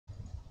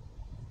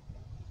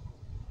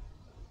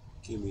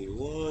Give me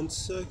 1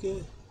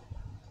 second.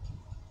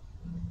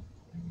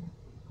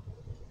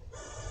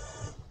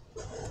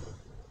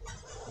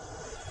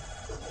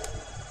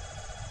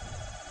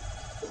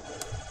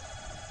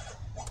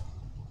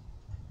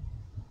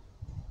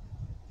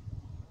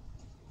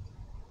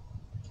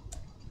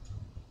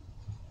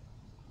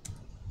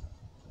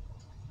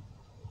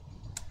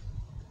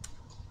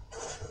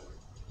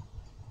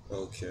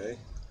 Okay,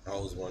 I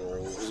was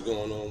wondering what was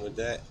going on with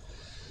that.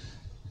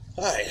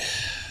 Alright.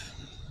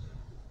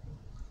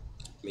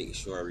 Making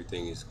sure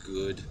everything is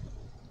good.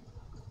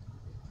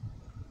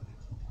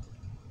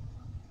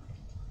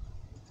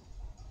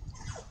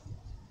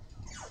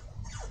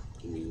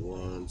 Give me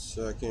 1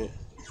 second.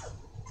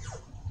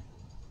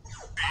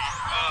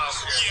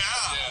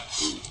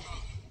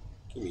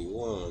 Give me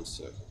 1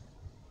 second.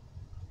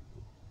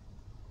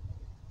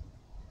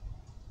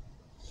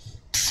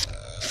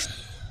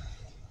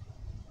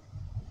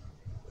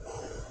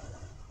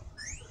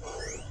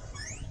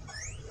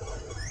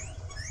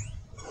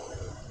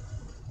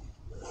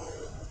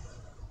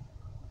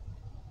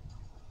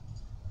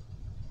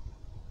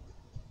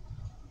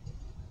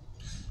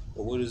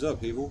 Well, what is up,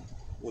 people?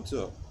 What's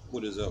up?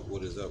 What is up?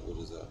 What is up? What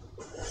is up?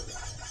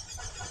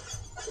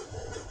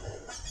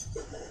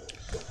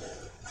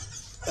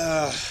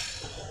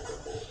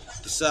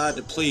 Decide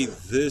to play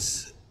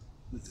this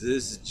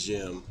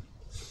gem.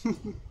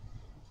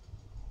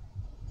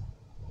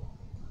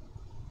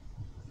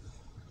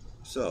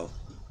 So,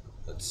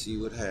 let's see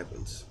what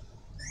happens.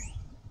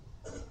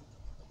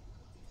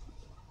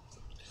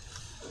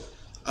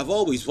 I've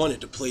always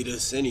wanted to play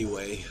this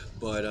anyway,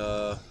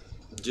 but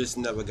just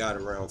never got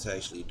around to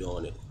actually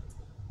doing it.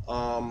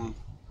 I've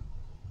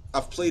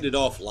played it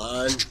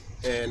offline,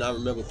 and I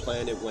remember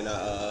playing it when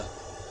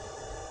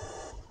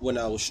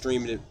I was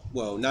streaming it.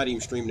 Well, not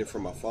even streaming it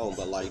from my phone,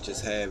 but like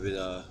just have it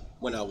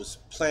when I was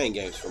playing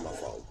games from my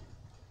phone.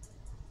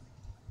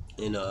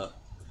 And I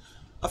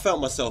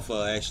found myself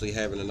actually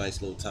having a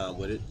nice little time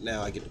with it.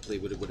 Now I get to play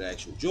with it with an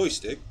actual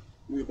joystick.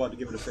 We're about to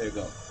give it a fair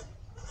go.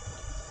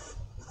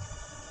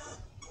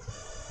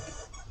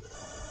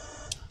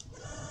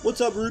 What's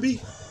up,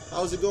 Ruby?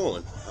 How's it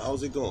going?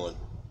 How's it going?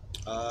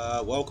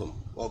 Welcome.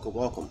 Going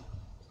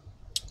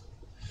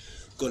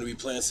to be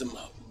playing some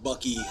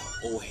Bucky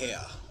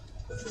O'Hare.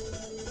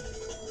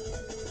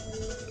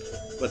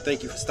 But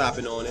thank you for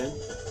stopping on in.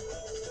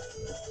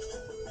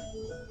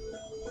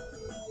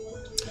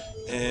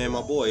 And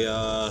my boy,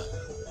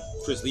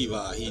 Chris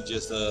Levi, he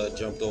just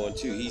jumped on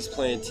too. He's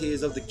playing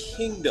Tears of the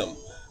Kingdom.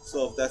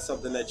 So if that's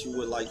something that you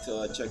would like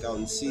to check out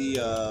and see,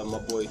 my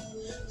boy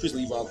Chris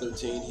Levi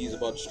 13, he's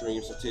about to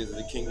stream some Tears of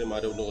the Kingdom.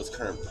 I don't know his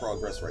current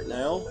progress right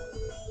now.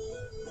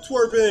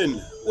 Twerpin,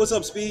 what's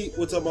up, Speed?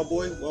 What's up, my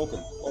boy?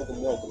 Welcome.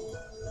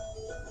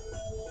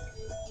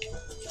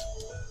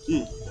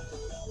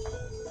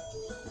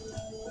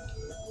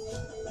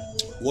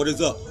 What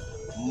is up,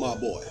 my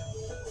boy?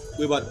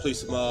 We're about to play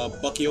some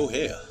Bucky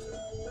O'Hare.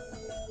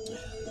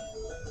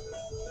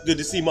 Good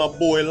to see my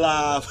boy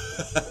live.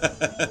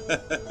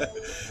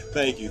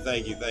 Thank you.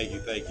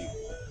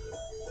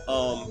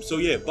 So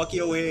yeah,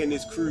 Bucky O'Hare and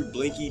his crew,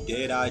 Blinky,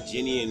 Deadeye,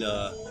 Jenny, and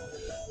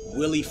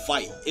Willie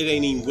Fight. It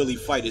ain't even Willie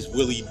Fight, it's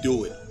Willie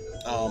Do It.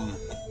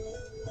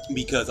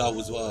 Because I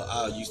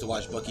used to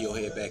watch Bucky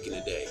O'Hare back in the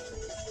day.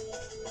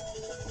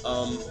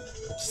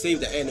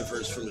 Save the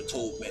anniversary from the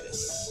Toad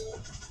Menace.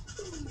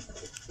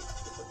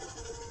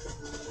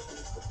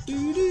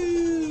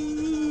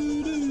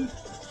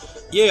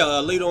 Yeah,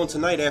 later on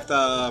tonight after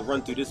I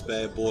run through this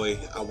bad boy,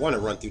 I'm gonna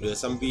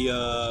be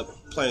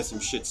playing some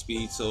shit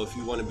Speed. So if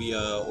you want to be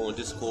on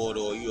Discord,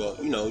 or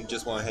you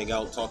just want to hang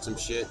out, talk some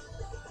shit,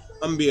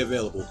 I'm gonna be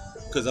available.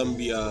 Cause I'm gonna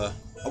be I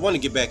want to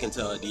get back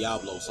into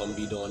Diablo, so I'm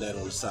gonna be doing that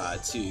on the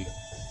side too.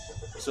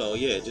 So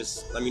yeah,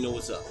 just let me know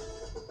what's up.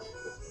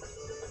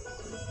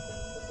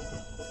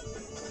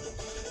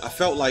 I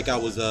felt like I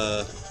was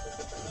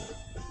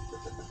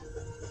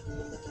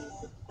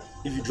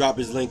if you drop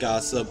his link, I'll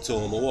sub to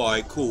him. Oh,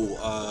 alright, cool.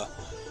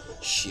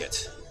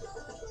 Shit.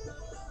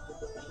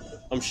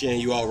 I'm sharing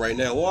you out right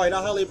now. Alright,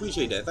 I highly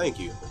appreciate that. Thank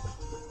you.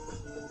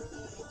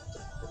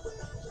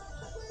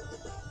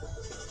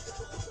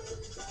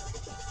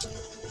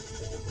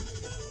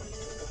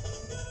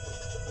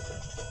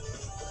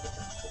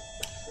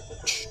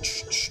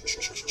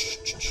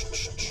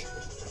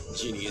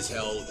 Genie as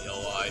hell.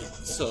 Alright.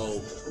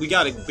 So we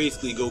gotta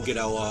basically go get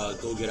our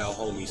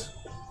homies.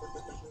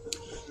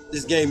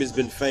 This game has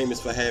been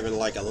famous for having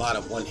like a lot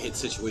of one-hit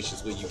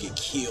situations where you get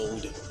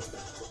killed.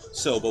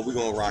 So, but we're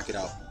gonna rock it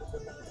out.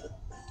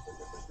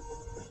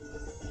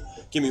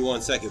 Give me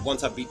 1 second.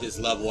 Once I beat this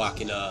level, I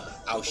can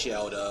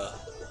outshout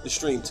the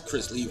stream to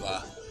Chris Levi,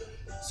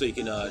 so you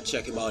can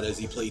check him out as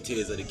he plays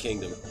Tears of the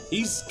Kingdom.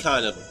 He's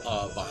kind of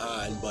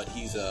behind, but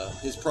he's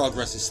his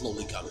progress is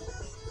slowly coming.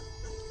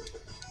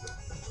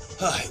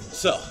 Alright,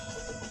 so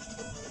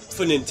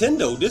for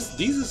Nintendo,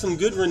 these are some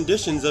good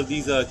renditions of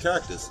these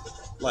characters.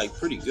 Like,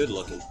 pretty good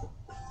looking.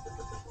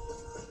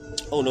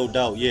 Oh, no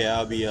doubt. Yeah,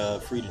 I'll be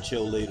free to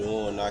chill later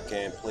on. I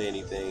can't play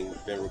anything.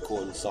 Been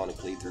recording Sonic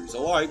playthroughs.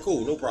 So, alright,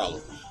 cool. No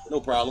problem.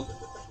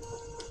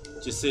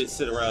 Just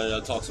sit around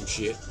and talk some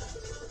shit.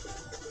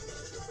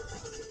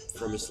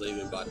 From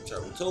enslavement by the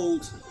terrible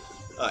toads.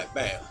 Alright,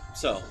 bam.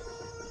 So,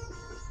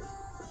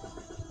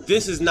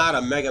 this is not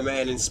a Mega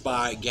Man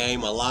inspired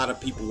game. A lot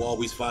of people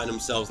always find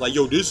themselves like,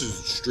 yo, this is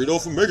straight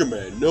off of Mega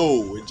Man.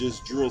 No, it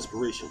just drew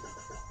inspiration.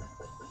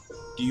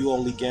 Do you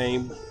only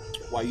game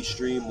while you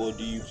stream, or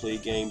do you play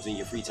games in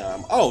your free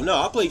time? Oh,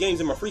 no, I play games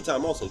in my free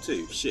time also,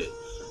 too. Shit.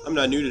 I'm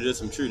not new to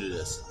this, I'm true to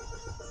this.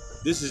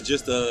 This is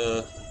just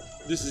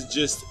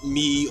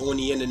me on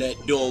the internet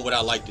doing what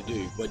I like to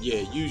do. But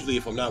yeah, usually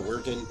if I'm not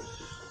working,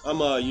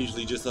 I'm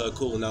usually just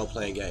cooling out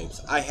playing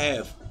games. I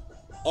have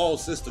all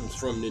systems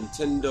from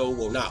Nintendo.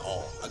 Well, not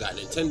all. I got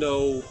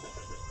Nintendo,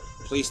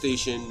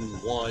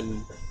 PlayStation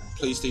 1,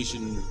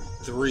 PlayStation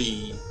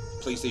 3,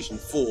 PlayStation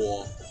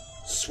 4,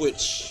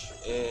 Switch,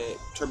 and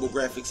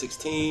TurboGrafx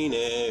 16,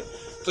 and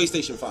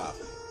PlayStation 5.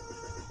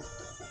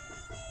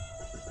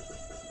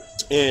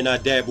 And I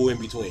dabble in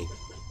between.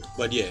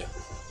 But yeah,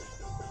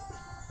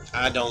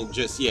 I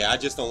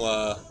just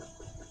don't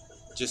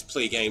just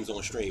play games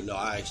on stream. No,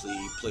 I actually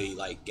play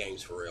like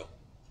games for real.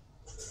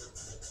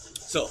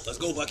 So let's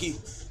go, Bucky.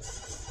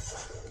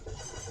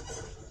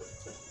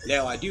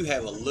 Now I do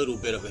have a little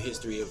bit of a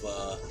history of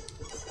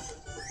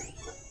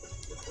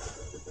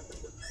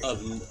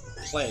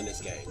playing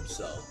this game,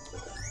 so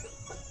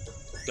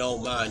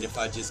don't mind if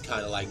I just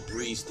kind of like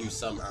breeze through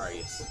some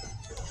areas.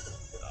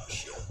 Oh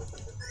shit.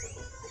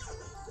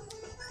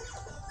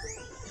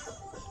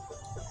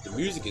 The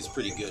music is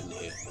pretty good in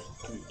here.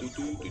 Ooh,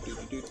 let me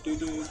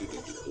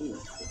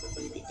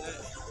get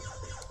that.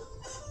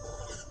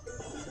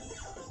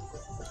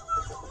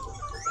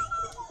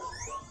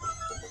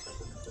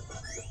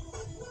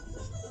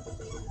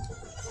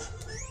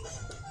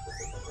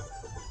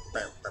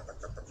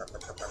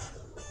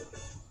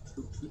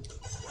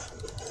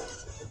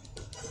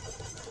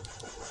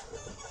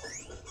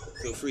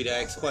 Feel free to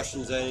ask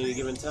questions at any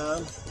given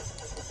time.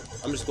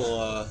 I'm just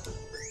gonna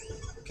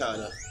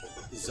kind of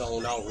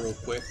zone out real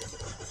quick.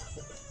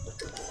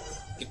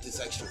 Get this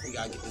extra. We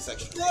gotta get this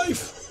extra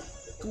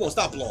life. Come on,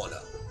 stop blowing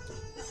up.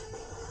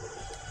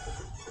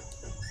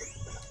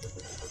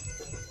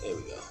 There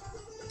we go.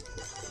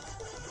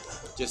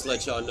 Just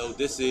let y'all know,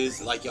 this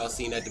is, like y'all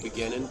seen at the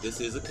beginning,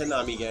 this is a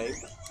Konami game.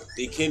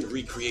 They can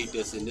recreate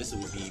this, and this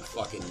would be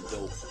fucking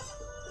dope.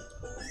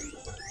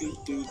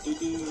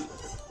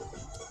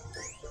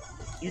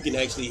 You can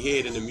actually hear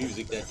it in the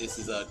music that this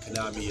is a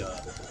Konami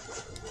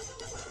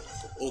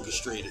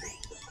orchestrated.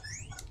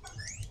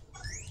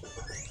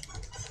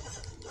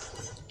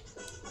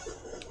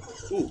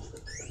 Ooh.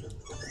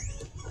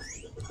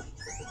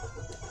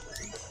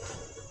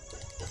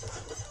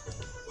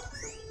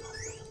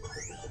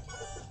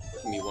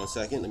 Give me 1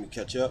 second, let me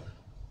catch up.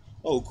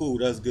 Oh, cool,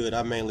 that's good.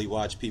 I mainly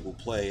watch people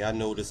play. I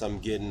notice I'm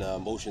getting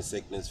motion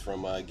sickness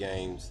from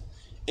games.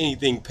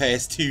 Anything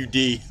past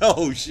 2D.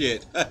 Oh,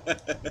 shit.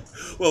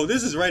 Well,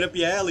 this is right up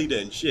your alley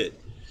then, shit.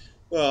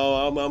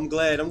 Well, I'm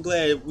glad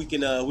we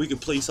can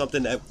play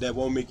something that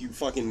won't make you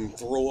fucking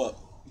throw up.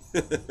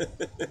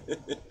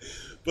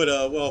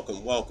 But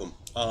welcome.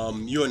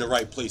 You're in the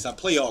right place. I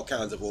play all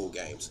kinds of old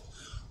games.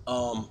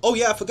 Oh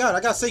yeah, I forgot. I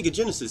got Sega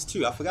Genesis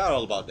too. I forgot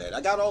all about that.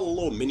 I got all the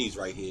little minis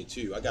right here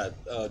too. I got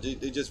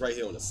they're just right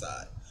here on the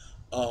side.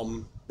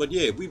 But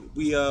yeah,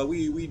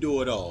 we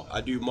do it all.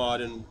 I do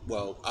modern.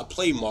 Well, I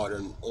play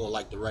modern on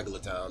like the regular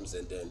times,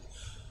 and then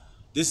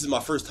this is my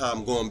first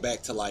time going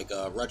back to like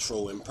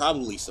retro in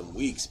probably some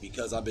weeks,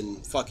 because I've been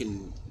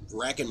fucking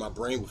racking my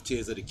brain with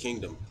Tears of the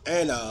Kingdom.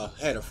 And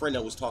had a friend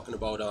that was talking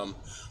about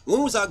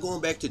when was I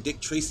going back to Dick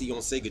Tracy on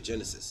Sega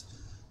Genesis.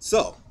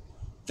 So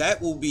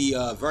that will be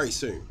very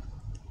soon.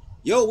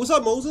 Yo, what's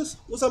up, Moses?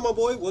 What's up, my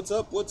boy? What's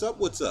up?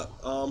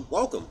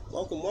 Welcome.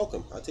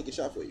 I'll take a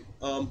shot for you.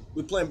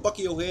 We're playing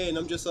Bucky O'Hare, and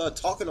I'm just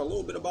talking a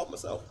little bit about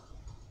myself.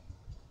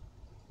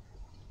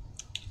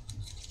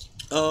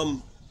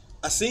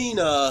 I seen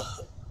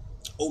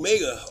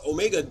Omega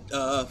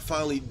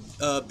finally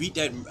beat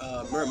that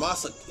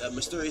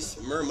mysterious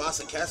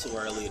Muramasa castle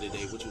earlier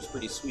today, which was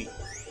pretty sweet.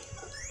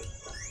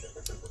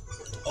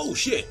 Oh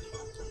shit,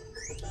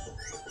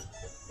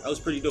 that was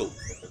pretty dope.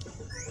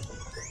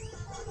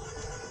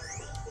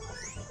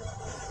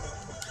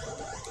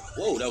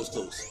 Whoa, that was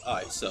close. All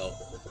right, so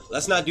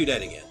let's not do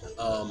that again.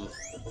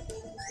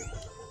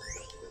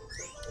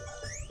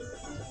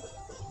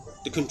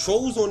 The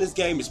controls on this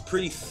game is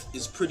pretty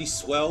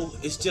swell.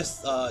 It's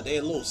just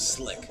they're a little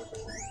slick.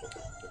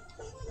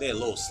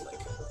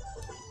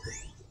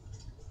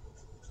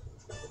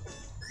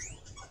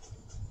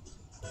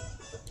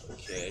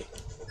 Okay.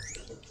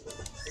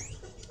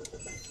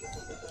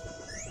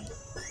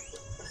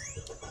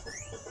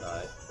 All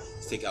right,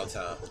 let's take our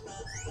time.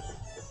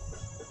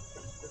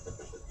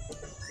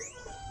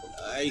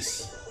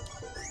 Nice.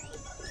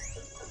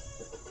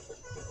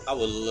 I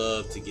would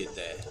love to get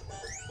that.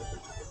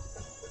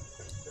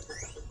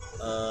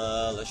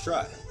 Let's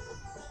try.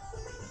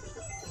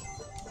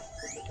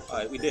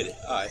 Alright, we did it.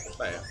 Alright,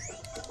 bam.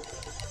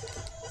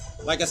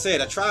 Like I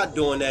said, I tried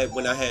doing that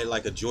when I had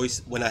like a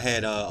joystick, when I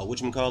had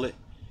whatchamacallit,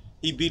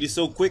 He beat it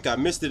so quick, I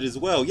missed it as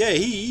well. Yeah,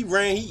 he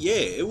ran. Yeah,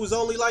 it was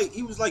only like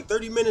he was like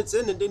 30 minutes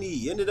in, and then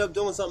he ended up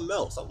doing something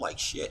else. I'm like,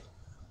 shit.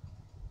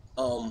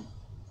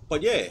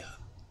 But yeah,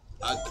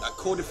 I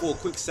caught it for a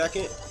quick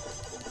second.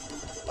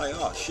 Like,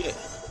 oh shit,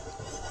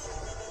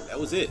 that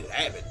was it. It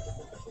happened.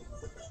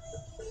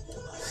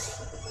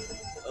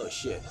 Oh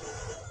shit.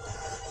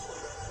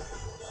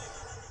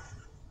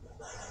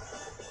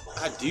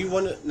 I do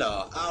want to.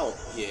 No, I don't.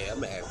 Yeah,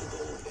 I'm gonna have to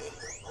go over there.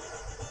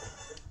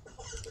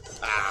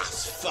 Ah,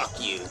 fuck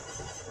you.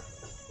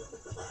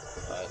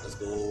 Alright, let's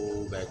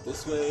go back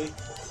this way.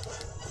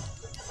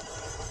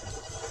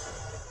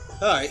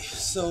 Alright,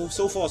 so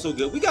far so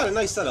good. We got a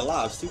nice set of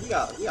lives too. We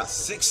got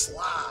 6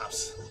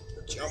 lives.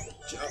 Jump,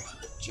 jump,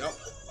 jump.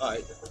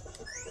 Alright.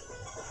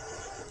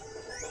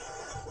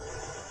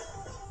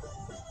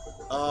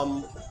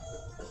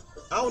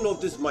 I don't know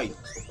if this might.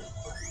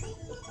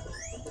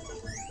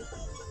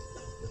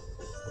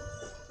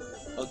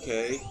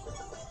 Okay.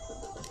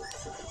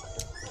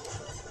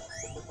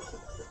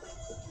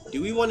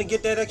 Do we want to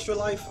get that extra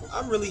life?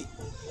 I'm really.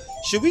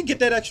 Should we get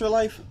that extra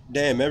life?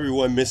 Damn,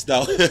 everyone missed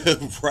out.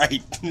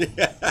 Right.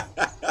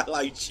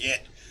 Like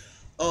shit.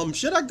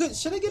 Should I get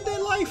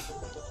that life?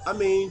 I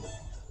mean,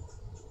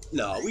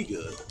 no, we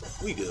good.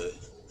 We good.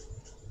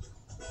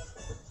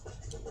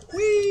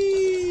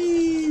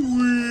 Wee.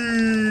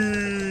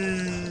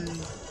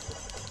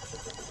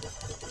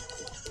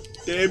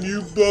 Damn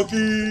you,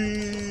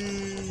 Bucky.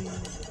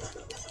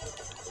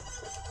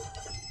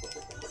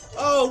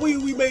 Oh,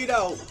 we made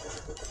out.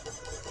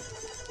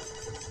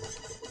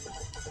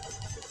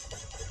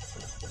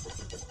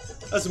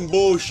 That's some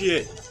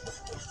bullshit.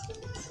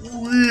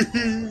 Wee.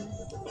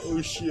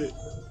 Oh shit.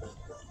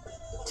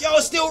 Yo,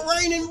 it's still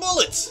raining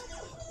bullets.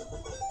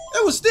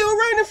 It was still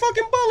raining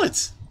fucking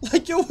bullets.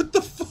 Like, yo, what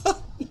the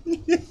fuck?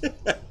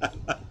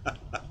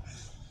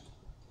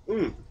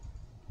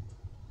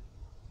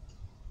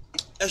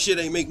 That shit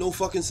ain't make no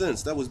fucking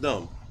sense. That was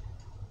dumb.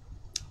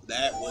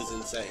 That was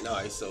insane.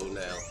 Alright, so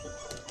now.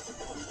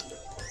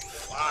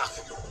 Fuck.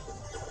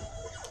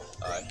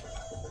 Alright.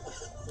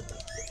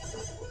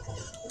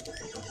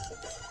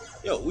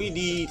 Yo, we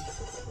need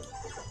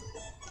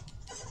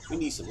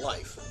some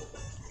life.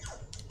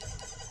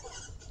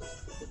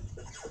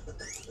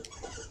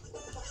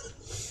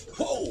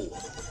 Whoa!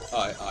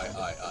 Alright.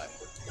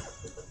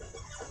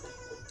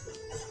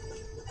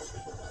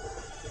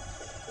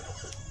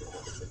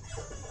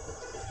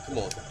 Come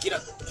on, get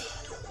up.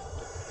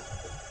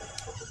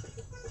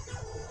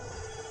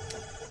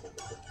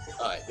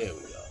 Alright, there we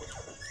go.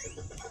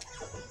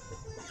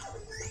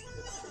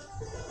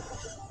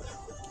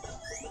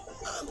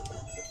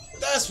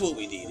 That's what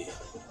we needed.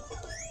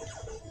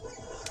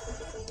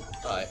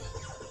 Alright.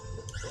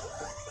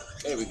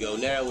 There we go.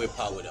 Now we're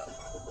powered up.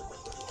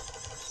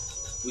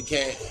 We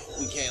can't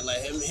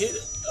let him hit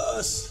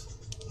us.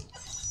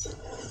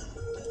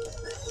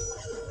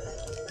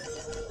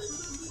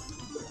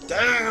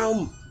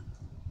 Damn!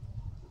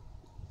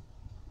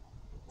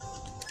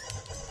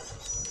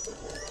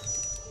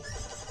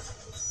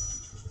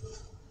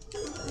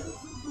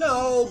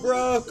 No,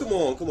 bro. Come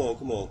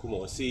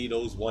on. See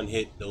those one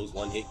hit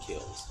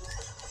kills.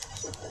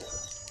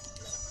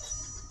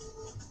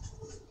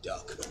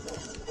 Duck.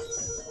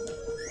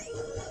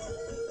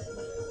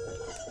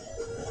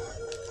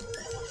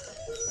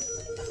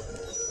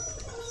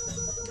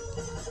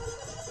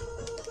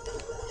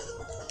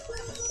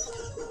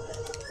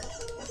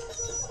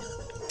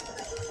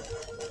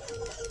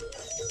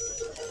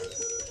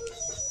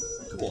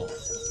 Come on.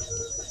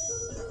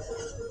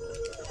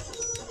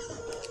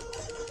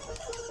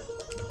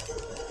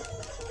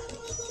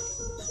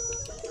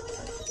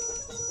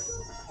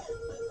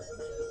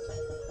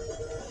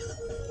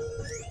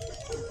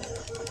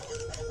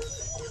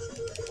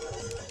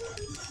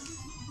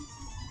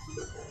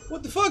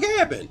 What the fuck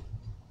happened?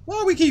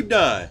 Why we keep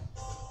dying?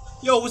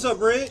 Yo, what's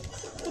up, Red?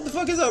 What the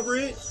fuck is up,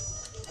 Red?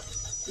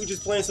 We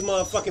just playing some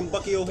motherfucking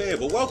Bucky O'Hare,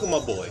 but welcome, my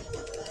boy.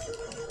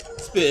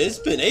 It's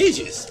been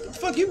ages. What the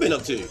fuck you been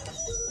up to?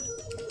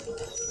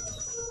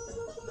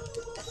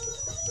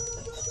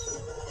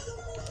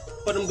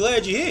 But I'm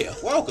glad you're here.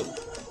 Welcome.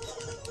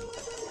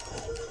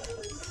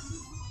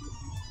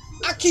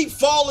 I keep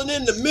falling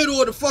in the middle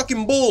of the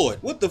fucking board.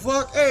 What the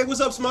fuck? Hey, what's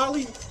up,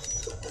 Smiley?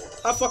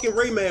 How fucking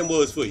Rayman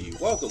was for you.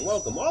 Welcome.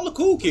 All the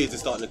cool kids are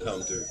starting to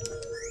come through.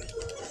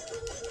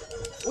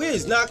 We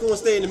is not gonna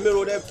stay in the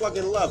middle of that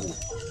fucking level.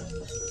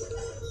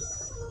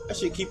 That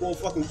shit keep on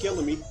fucking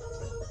killing me.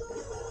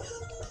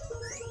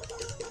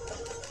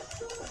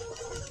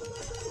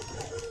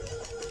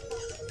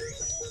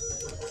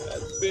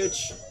 That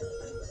bitch.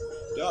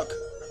 Duck.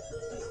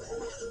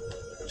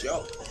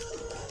 Jump.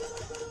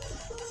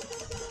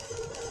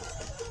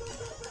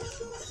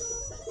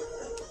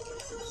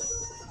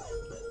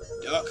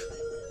 Duck.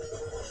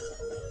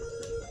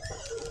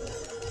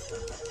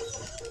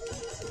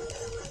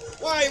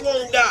 Why he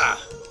won't die?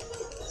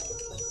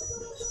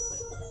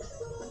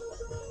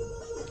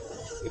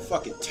 You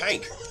fucking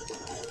tank.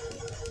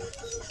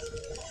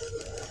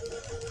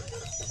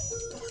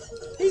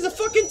 He's a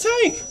fucking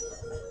tank.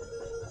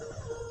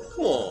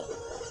 Come on.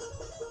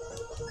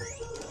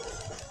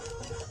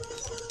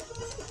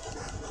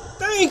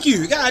 Thank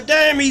you. God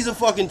damn, he's a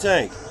fucking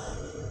tank.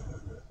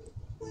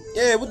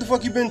 Yeah, what the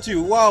fuck you been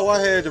to? Wow, I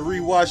had to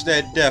rewatch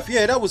that death.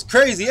 Yeah, that was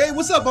crazy. Hey,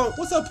 what's up,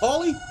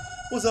 Paulie?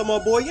 What's up, my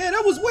boy? Yeah,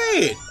 that was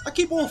weird. I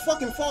keep on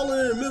fucking falling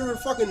in the middle of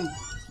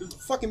the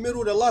fucking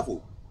middle of the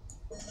level.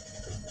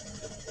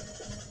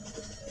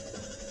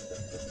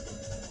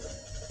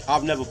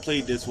 I've never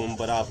played this one,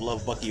 but I've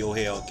loved Bucky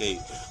O'Hare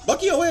Arcade.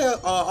 Bucky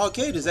O'Hare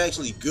Arcade is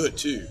actually good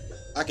too.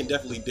 I can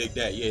definitely dig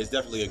that. Yeah, it's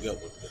definitely a good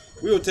one.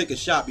 We'll take a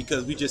shot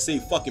because we just say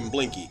fucking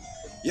Blinky.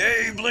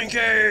 Yay,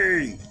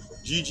 Blinky!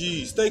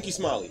 GG's. Thank you,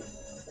 Smiley.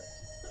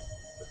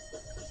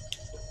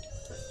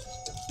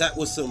 That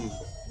was some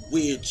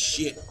weird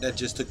shit that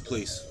just took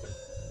place.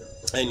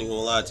 I ain't even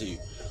gonna lie to you.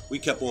 We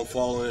kept on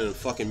falling in the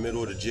fucking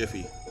middle of the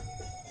jiffy.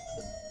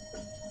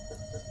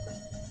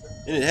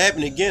 And it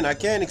happened again. I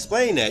can't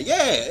explain that.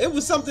 Yeah, it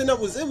was something that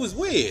was, it was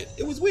weird.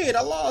 It was weird.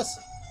 I lost.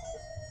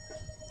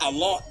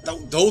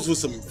 Those were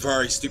some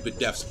very stupid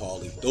deaths,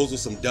 Paulie. Those were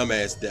some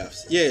dumbass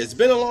deaths. Yeah, it's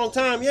been a long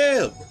time.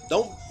 Yeah,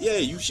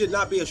 you should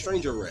not be a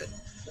stranger, Red.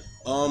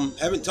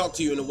 Haven't talked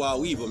to you in a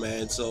while either,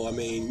 man. So, I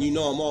mean, you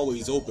know I'm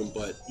always open,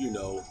 but, you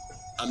know,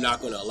 I'm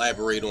not going to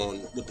elaborate on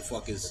what the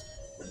fuck is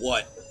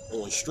what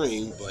on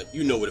stream, but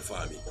you know where to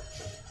find me.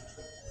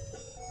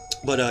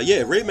 But,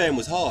 yeah, Rayman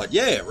was hard.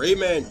 Yeah,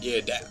 Rayman,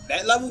 yeah,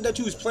 that level that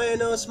you was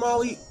playing on,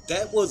 Smiley,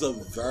 that was a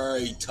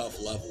very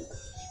tough level.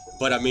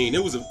 But, I mean,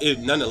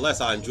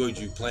 nonetheless, I enjoyed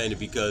you playing it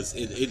because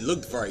it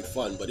looked very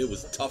fun, but it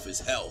was tough as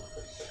hell.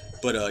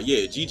 But,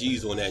 yeah,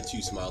 GG's on that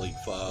too, Smiley,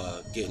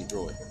 for getting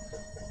through it.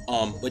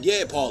 But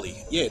yeah,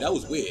 Paulie, yeah, that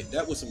was weird.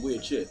 That was some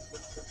weird shit.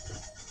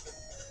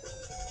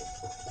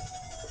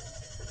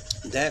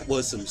 That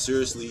was some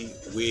seriously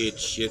weird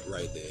shit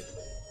right there.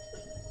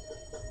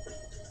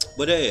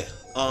 But hey,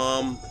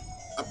 I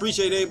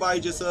appreciate everybody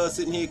just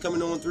sitting here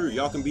coming on through.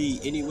 Y'all can be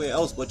anywhere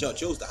else, but y'all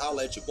chose to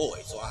holler at your boy,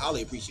 so I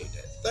highly appreciate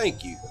that.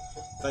 Thank you.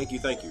 Thank you,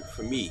 thank you.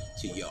 From me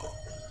to y'all.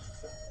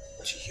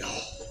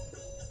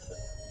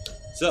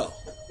 So,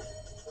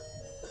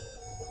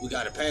 we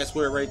got a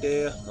password right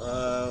there.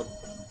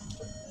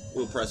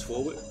 We'll press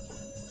forward.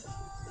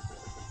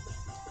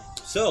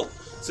 So,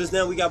 since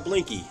now we got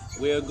Blinky,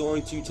 we're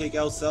going to take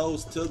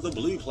ourselves to the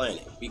blue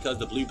planet, because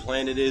the blue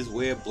planet is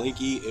where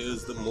Blinky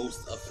is the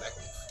most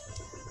effective.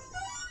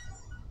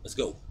 Let's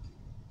go.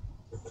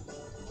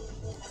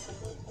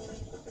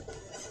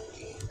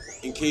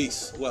 In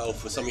case, well,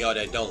 for some of y'all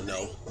that don't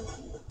know,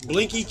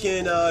 Blinky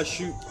can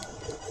shoot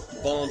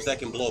bombs that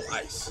can blow up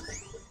ice.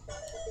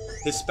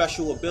 His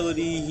special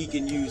ability, he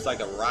can use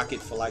like a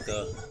rocket for like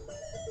a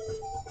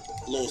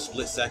little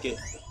split second.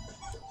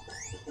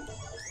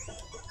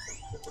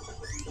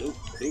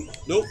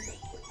 Nope.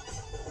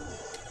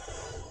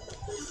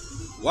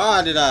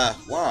 Why?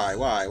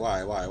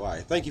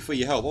 Thank you for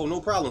your help. Oh,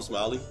 no problem,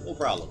 Smiley. No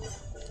problem.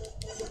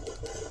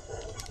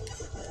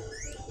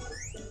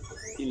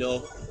 You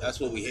know, that's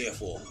what we're here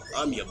for.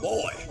 I'm your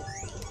boy.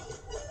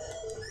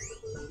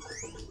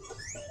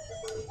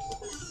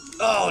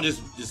 Oh,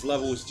 this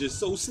level is just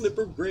so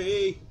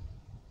slippery.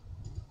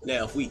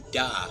 Now, if we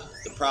die,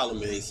 the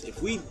problem is,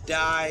 if we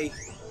die,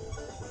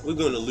 we're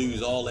going to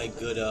lose all that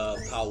good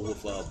power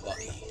with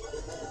Bucky.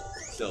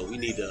 So, we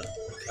need to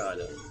kind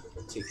of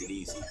take it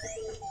easy.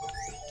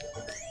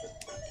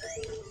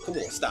 Come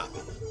on, stop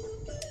it.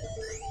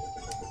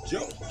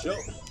 Jump.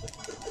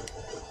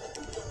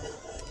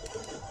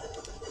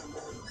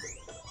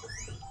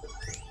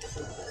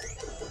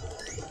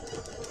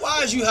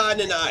 Why is you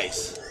hiding in the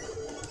ice?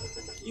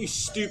 You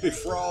stupid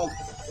frog.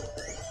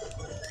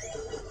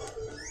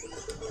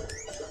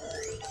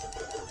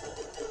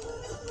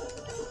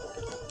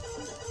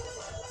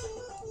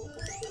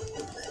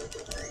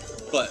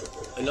 But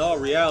in all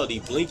reality,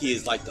 Blinky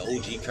is like the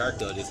OG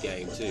character of this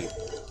game too.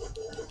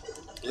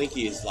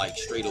 Blinky is like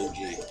straight OG.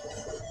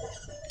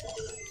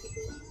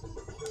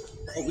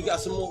 Oh, we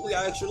got some more. We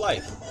got extra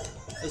life.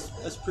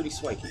 That's pretty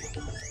swanky.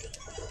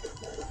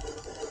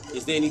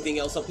 Is there anything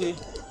else up here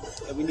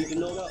that we need to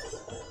know about?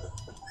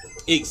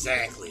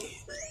 Exactly.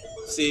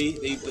 See,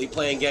 they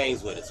playing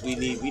games with us. We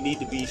need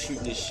to be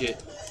shooting this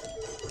shit.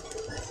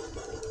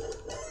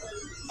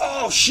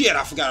 Oh shit!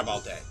 I forgot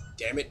about that.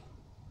 Damn it.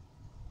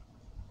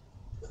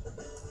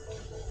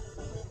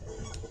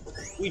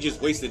 We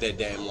just wasted that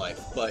damn life,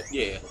 but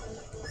yeah,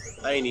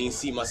 I ain't even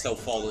see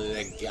myself falling in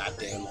that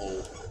goddamn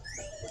hole.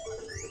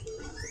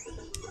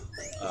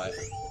 Alright.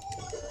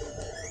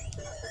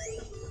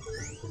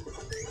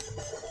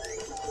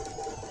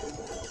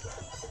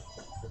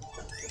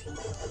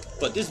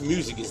 But this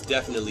music is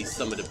definitely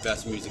some of the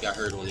best music I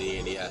heard on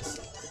the NES.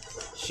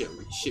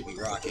 Shit be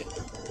rocking.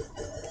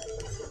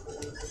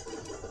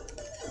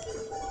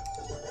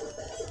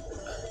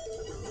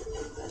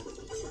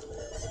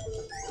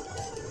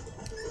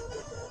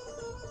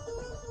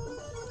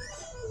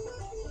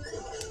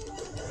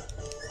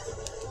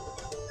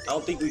 I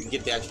don't think we can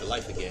get the extra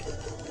life again.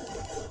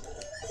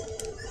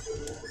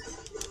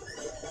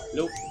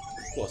 Nope,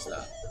 of course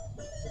not.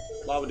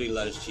 Why would they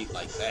let us cheat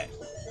like that?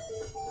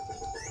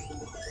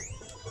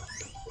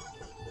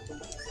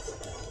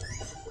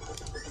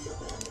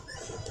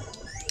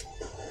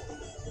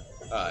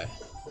 Alright.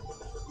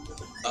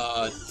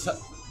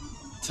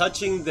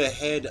 Touching the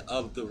head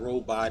of the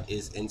robot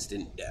is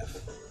instant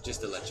death.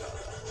 Just to let y'all know.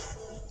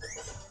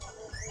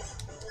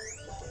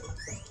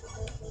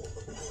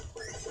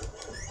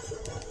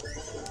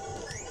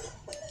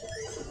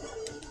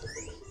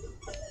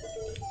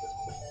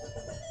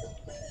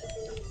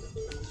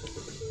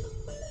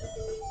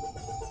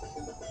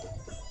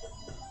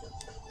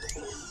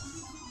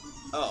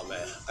 Oh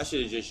man, I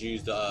should have just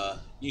used my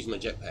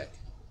jetpack.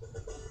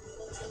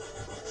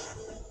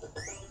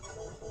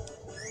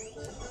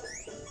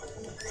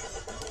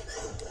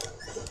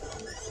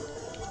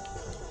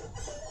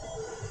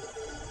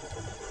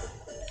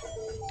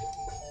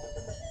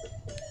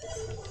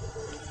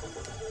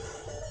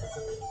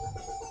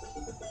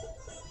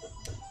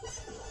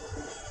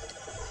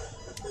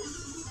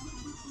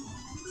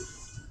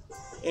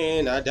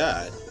 And I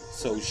died.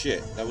 So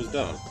shit, that was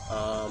dumb.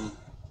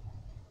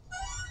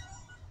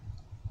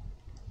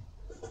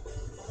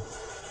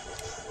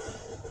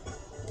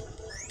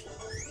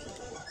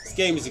 This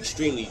game is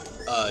extremely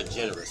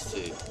generous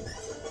too.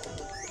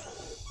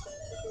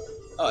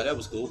 Oh, that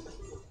was cool.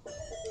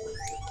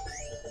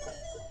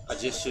 I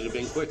just should have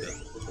been quicker.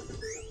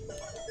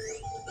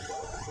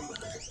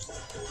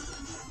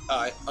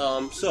 Alright,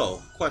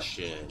 so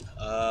question.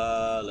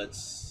 Let's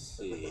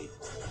see.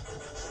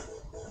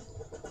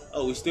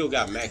 Oh, we still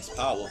got max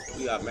power.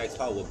 We got max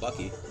power with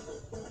Bucky.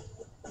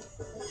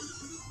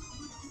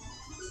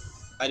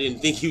 I didn't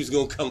think he was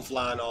gonna come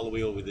flying all the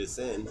way over this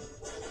end.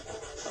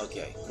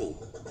 Okay, cool.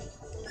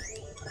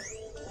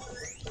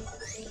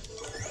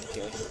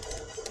 Okay.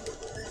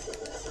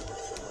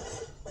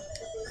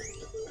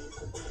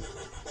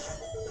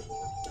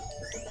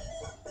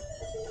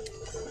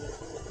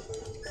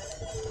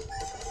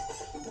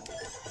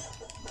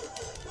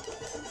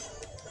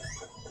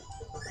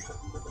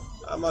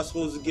 How am I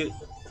supposed to get?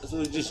 I'm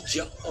supposed to just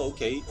jump. Oh,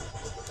 okay.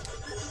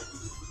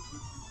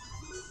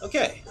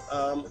 Okay.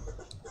 All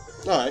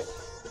right.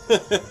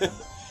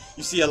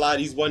 You see a lot of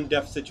these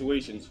one-death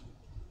situations.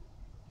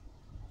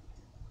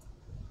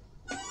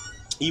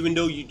 Even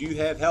though you do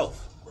have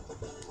health.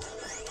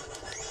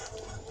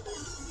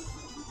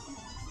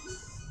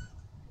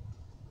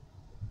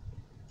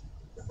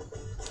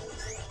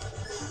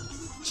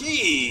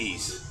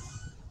 Jeez.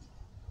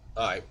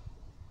 Alright.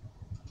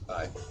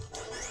 Alright.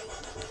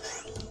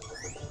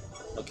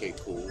 Okay,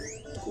 cool.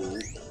 Cool.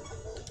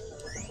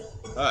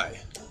 Alright.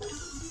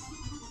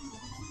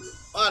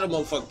 Why the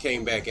motherfucker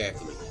came back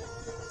after me?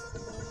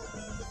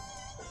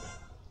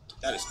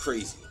 That is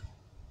crazy.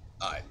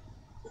 Alright.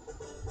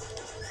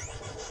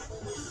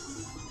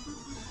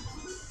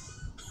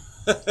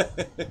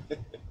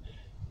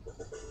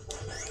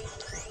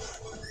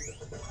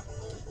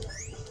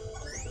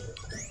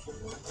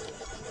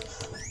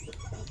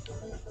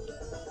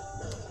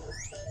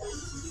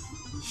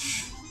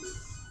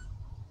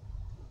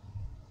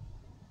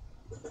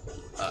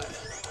 Alright.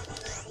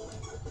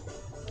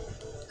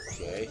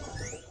 Okay.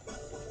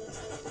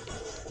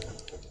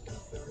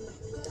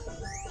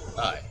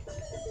 Alright.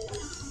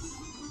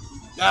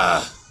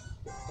 Ah!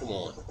 Come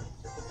on.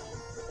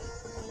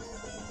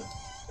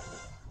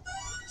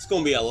 It's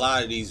gonna be a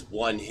lot of these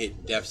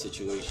one-hit death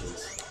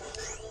situations.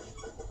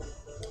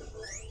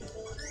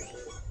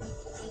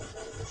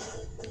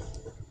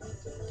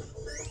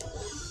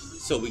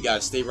 So we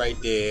gotta stay right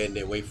there and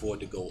then wait for it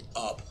to go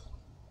up.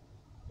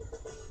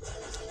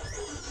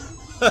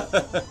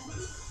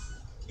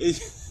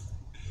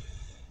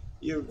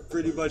 You're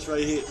pretty much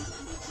right here.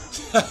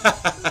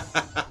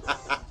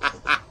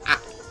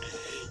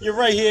 You're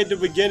right here at the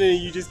beginning and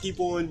you just keep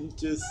on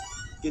just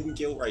getting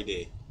killed right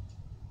there.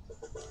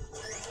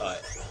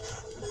 Alright.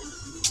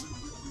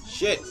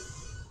 Shit.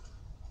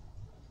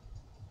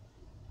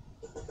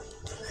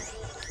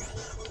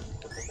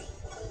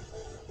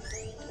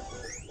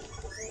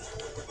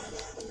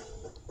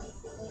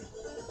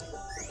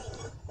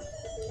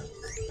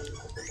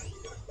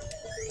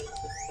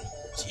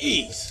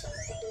 Jeez.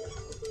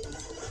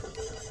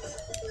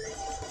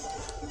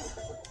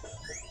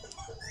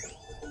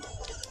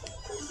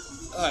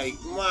 Like,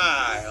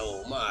 my,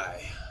 oh my.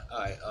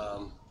 Alright,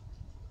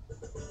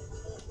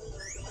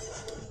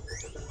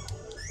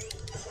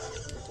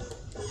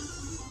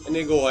 and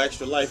then go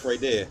extra life right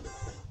there.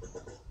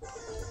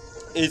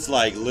 It's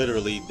like,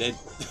 literally, that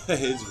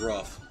is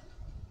rough.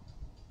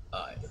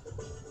 Alright.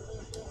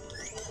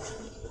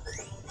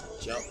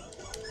 Jump.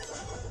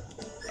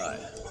 Alright.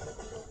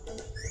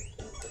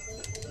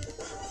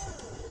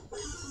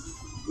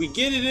 We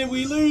get it and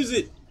we lose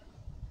it.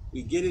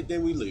 We get it,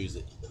 then we lose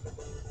it.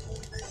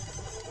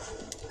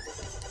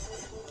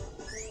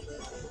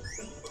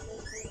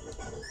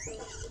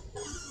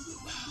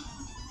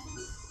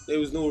 There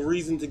was no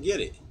reason to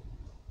get it.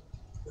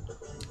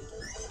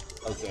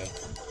 Okay.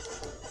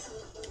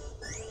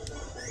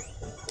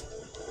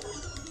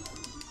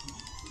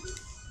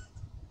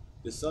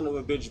 The son of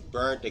a bitch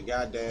burnt the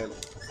goddamn...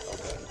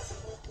 Okay.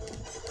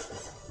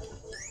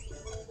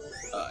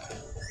 Alright.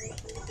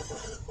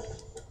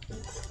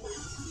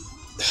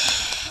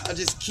 I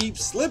just keep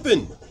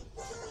slipping.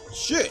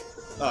 Shit.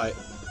 Alright.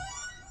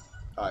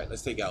 Alright,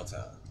 let's take out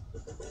time.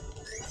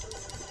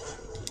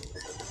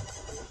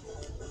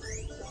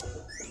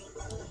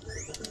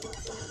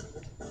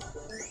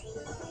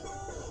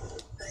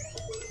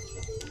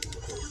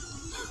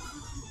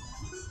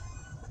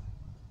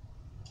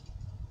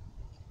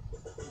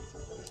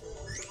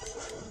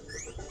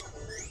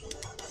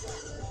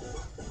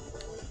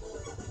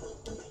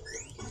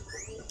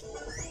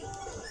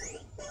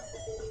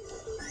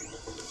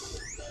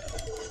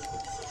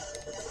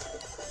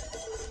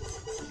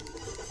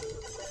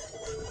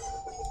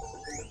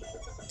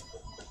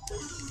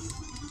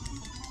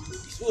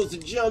 Supposed to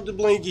jump to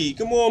Blinky.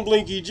 Come on,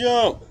 Blinky,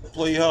 jump.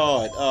 Play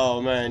hard.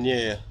 Oh, man,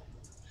 yeah.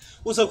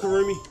 What's up,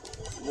 Karimi?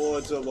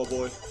 What's up, my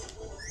boy?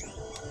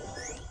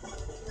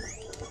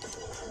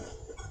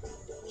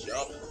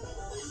 Jump.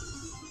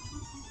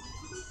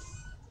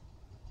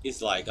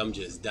 It's like I'm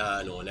just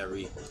dying on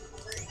every...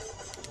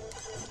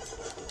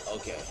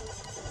 Okay.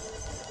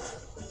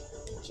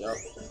 Jump,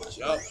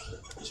 jump,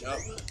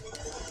 jump.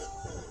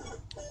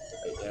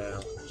 Right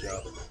down,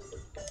 jump.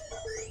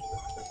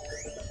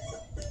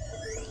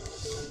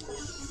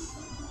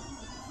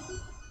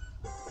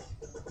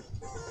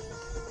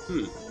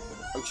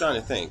 I'm trying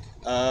to think.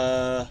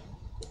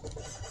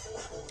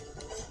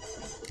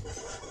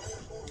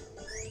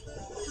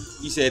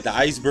 You said the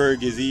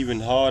iceberg is even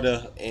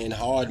harder in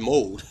hard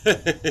mode.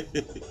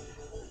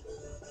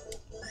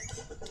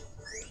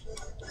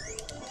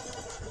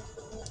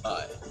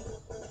 Alright.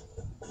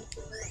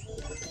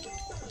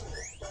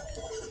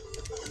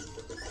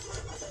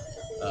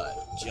 Alright,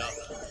 jump.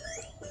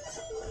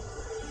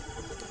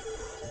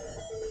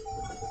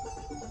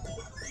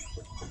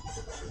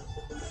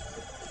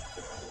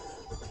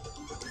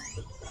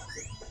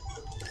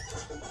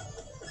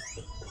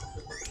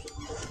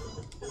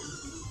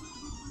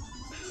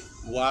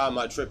 Why am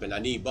I tripping? I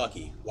need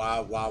Bucky.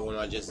 Why wouldn't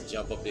I just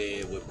jump up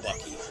there with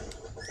Bucky?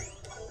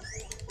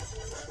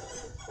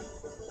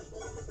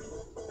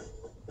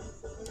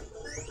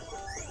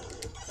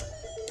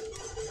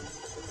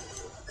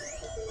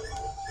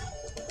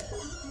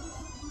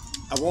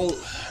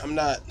 I'm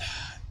not.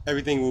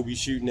 Everything will be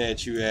shooting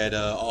at you at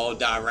all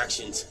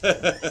directions.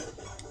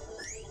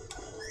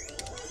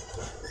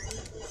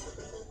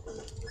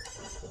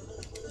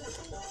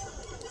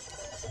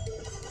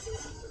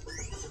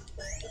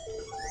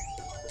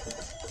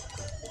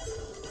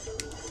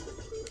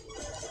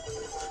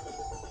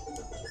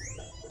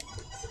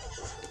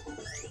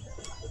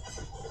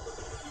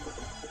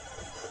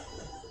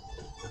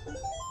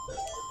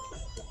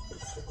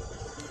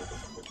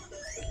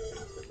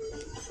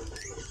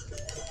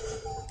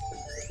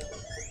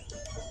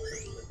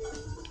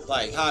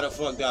 Like, how the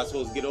fuck do I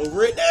supposed to get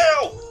over it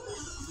now?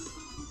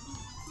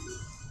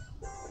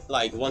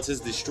 Like, once it's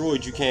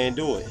destroyed, you can't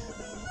do it.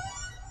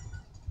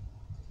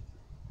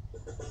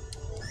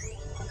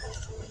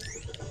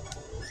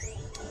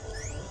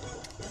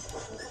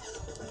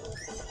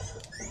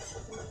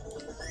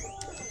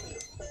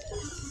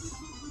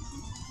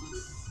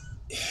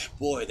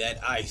 Boy, that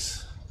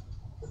ice.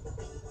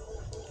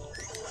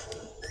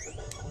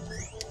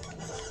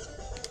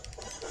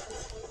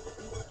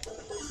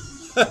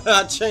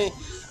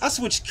 I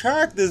switched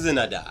characters and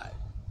I died.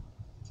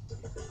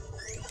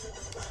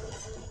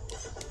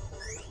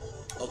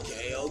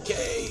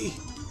 Okay.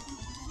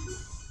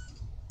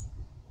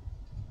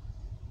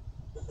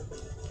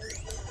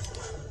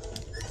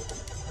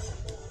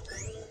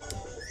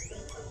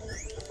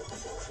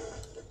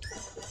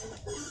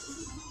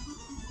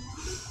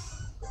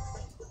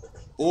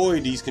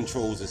 Boy, these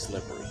controls are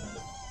slippery.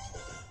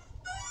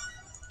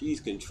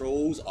 These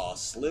controls are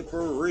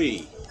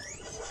slippery.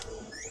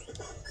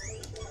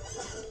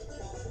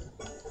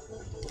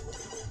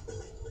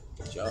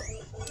 Jump.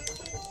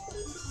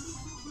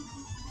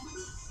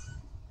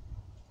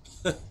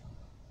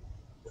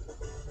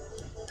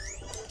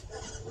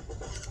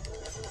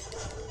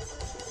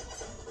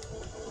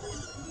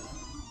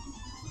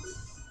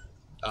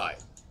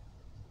 Alright.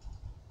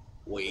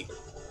 Wait.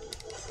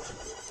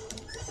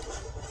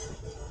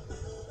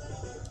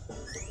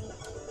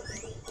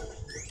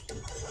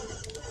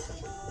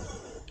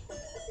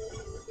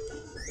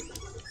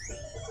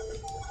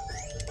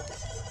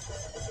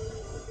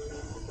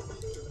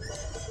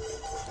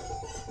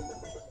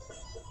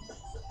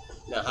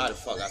 Now, how the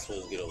fuck I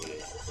supposed to get over there?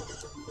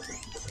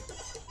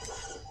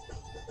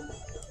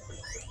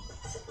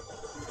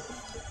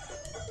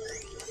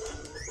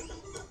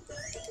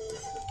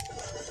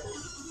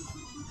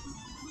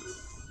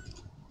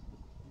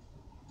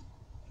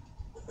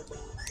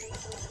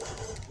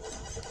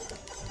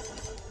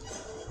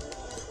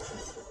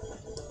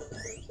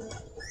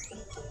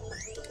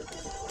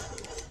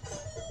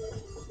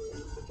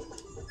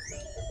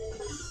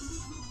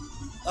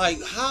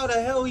 Like, how the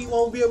hell he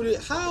won't be able to...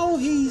 How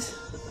he's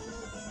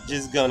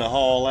just gonna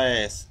haul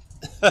ass.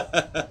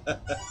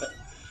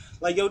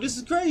 Like, yo, this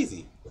is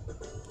crazy.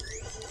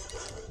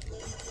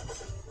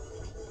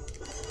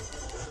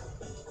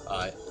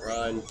 Alright,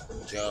 run,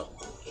 jump,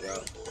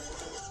 jump.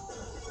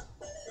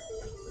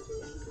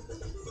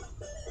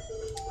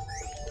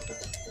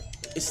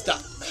 It's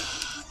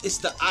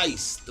the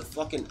ice. The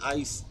fucking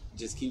ice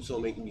just keeps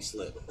on making me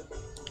slip.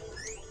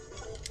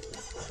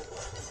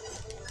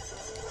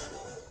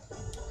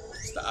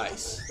 It's the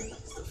ice.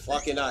 It's the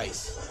fucking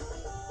ice.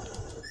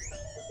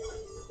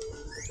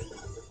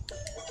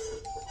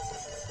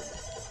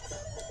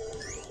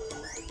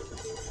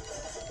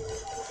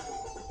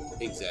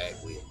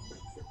 Exactly.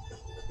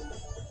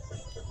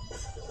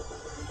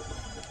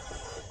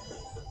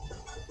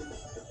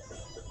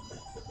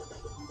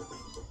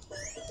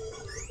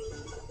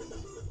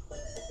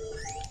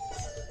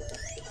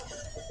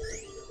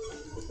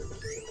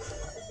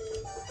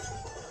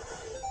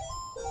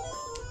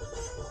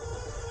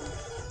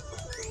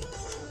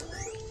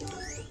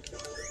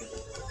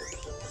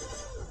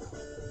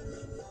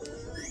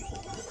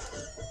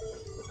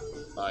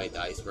 Alright,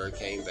 the iceberg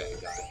came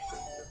back, guy.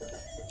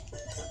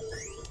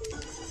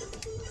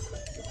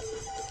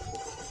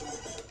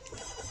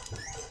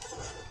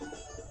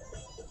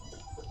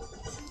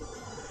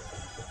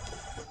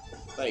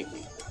 Thank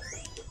you.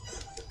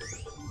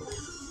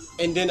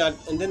 And then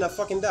I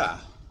fucking die.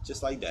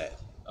 Just like that.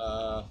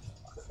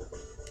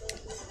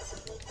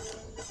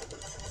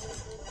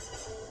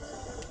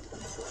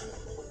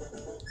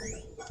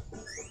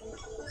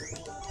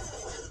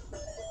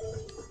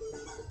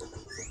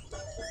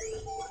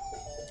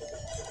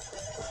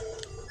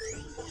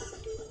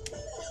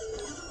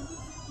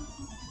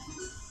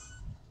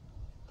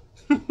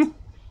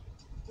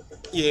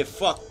 Yeah,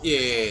 fuck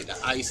yeah, the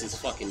ice is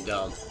fucking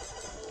dumb.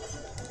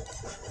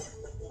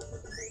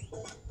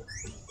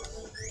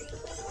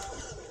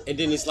 And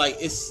then it's like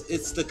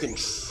it's the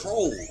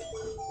control.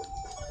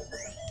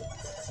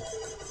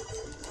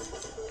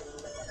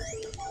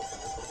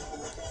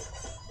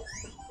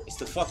 It's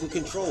the fucking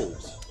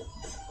controls.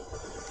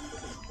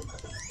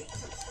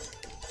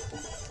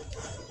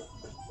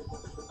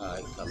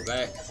 Alright, come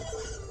back.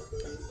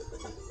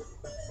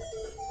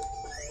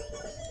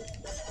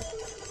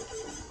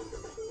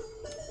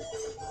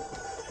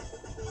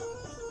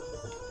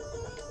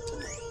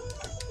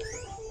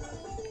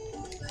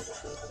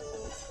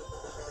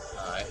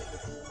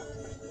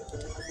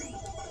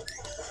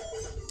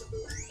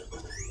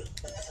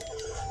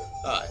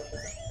 Alright.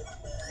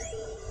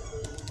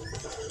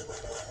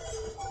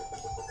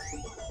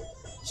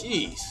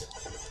 Jeez.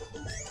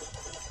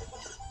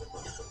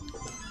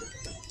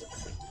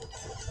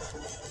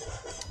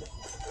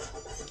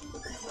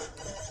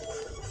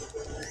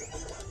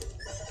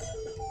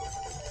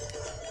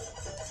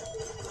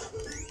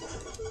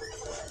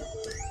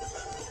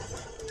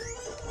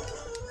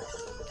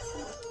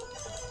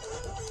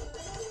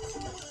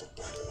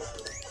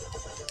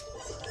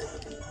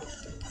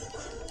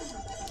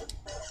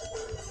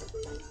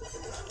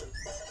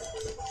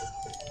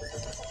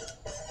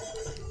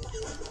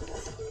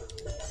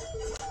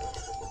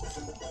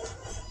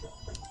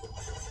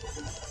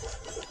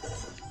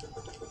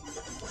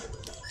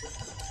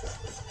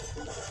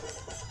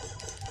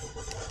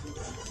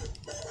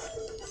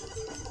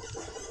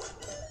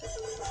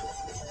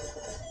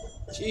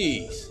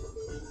 Jeez.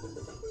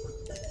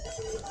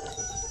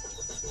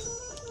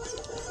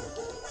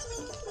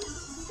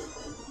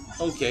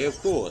 Okay, of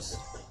course.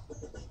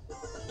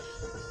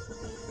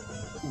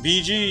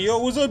 BG, yo,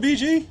 what's up,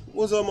 BG?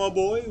 What's up, my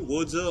boy?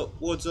 What's up?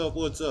 What's up?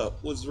 What's up?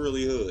 What's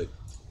really hood?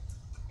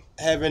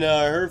 Haven't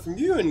heard from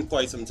you in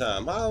quite some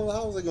time.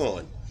 How's it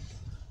going?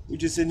 We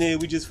just sitting here,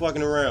 we just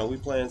fucking around. We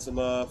playing some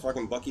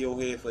fucking Bucky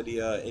O'Hare for the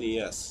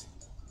NES.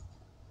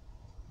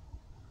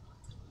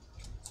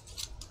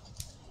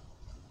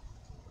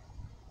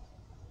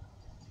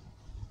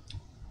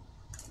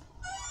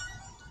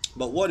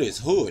 But what is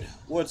hood?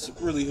 What's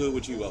really hood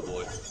with you, my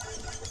boy?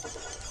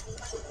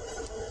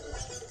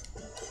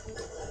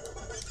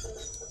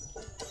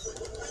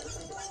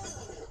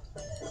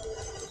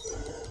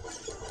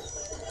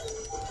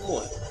 Come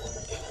on.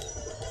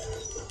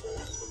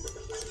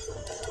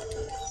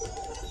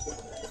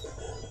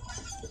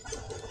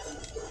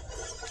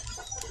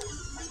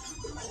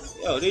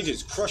 Yo, they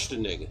just crushed the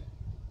nigga.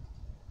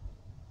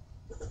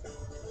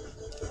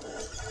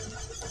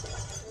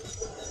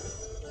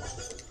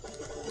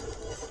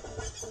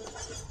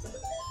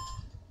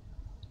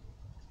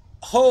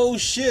 Oh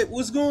shit,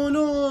 what's going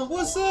on?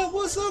 What's up?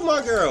 What's up,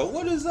 my girl?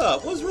 What is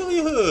up? What's really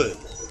hood?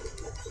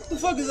 What the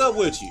fuck is up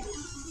with you?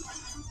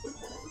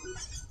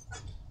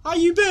 How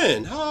you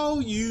been? How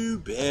you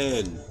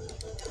been?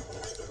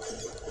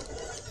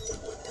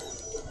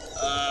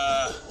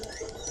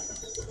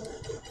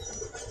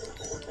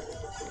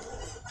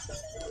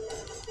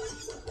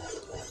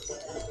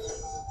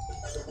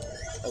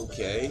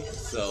 Okay,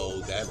 so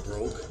that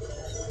broke.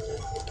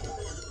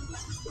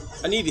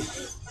 I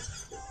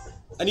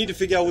need to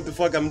figure out what the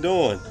fuck I'm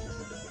doing.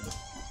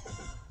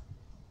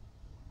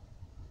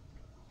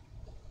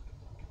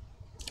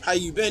 How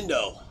you been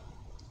though?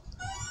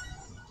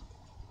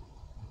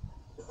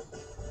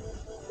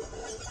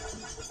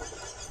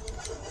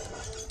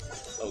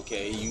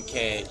 Okay, you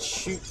can't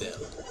shoot them.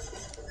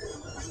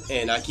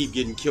 And I keep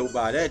getting killed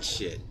by that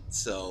shit.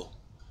 So,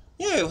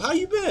 yeah, how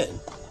you been?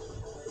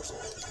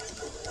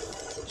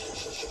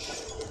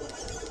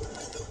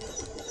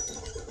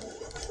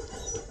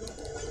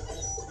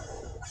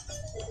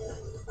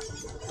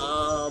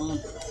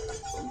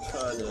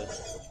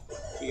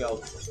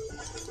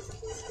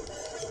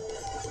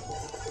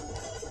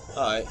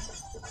 Alright.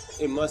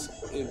 It must...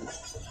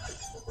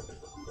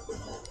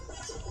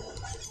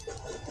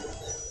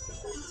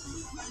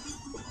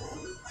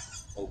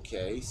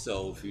 Okay,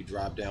 so if you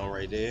drop down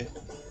right there.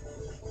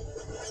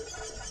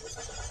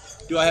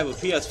 Do I have a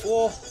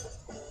PS4?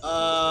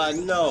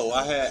 No.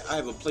 I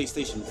have a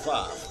PlayStation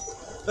 5.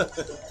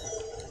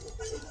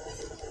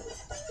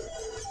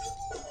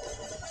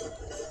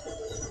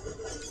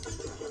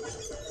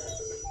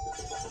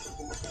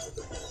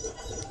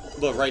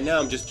 But right now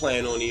I'm just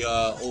playing on the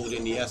old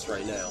NES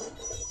right now.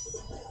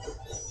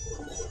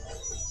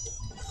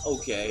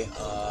 Okay,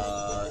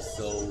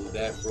 so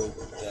that broke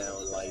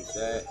down like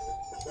that.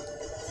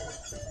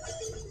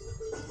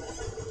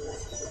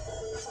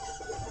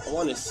 I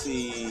want to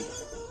see.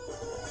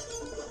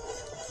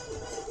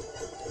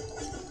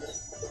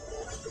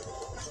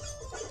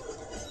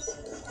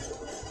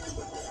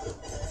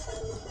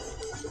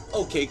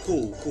 Okay,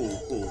 cool.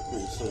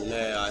 So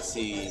now I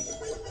see.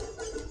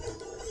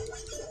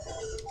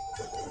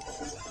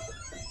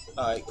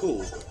 Alright,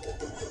 cool.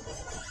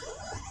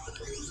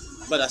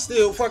 But I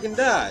still fucking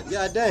died.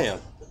 God damn.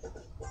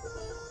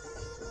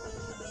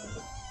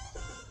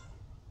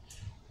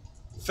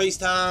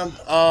 FaceTime.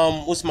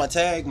 What's my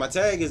tag? My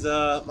tag is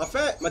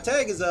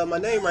my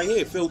name right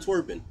here, Phil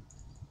Twerpin.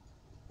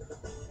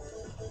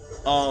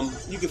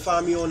 You can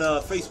find me on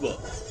Facebook.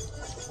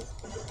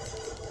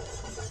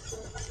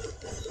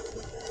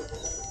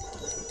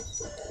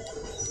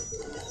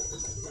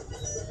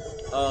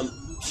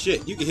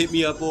 Shit, you can hit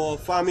me up or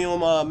find me on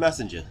my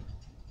Messenger.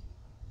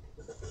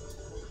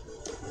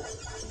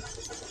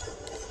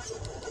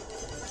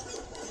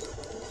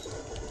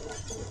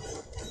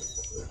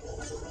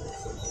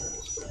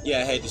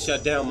 Yeah, I had to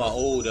shut down my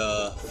old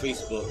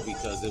Facebook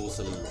because there was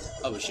some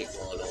other shit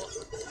going on.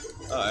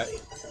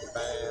 Alright.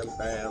 Bam,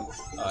 bam.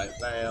 Alright,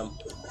 bam.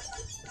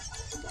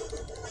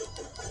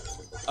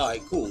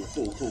 Alright, cool.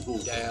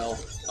 Down.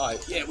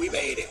 Alright, yeah, we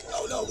made it.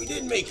 Oh no, we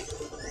didn't make it.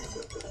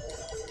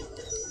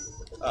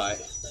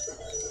 Alright.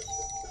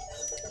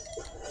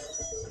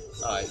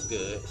 Alright,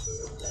 good.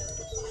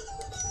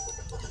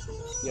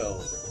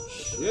 Yo,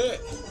 shit.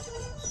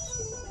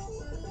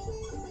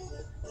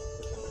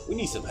 We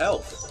need some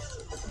help.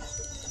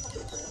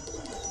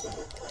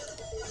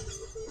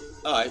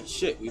 Alright,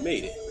 shit, we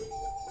made it.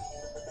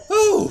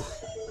 Whew!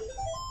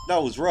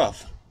 That was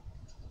rough.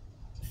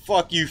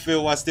 Fuck you,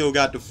 Phil, I still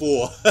got the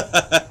 4.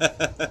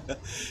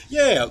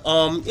 Yeah,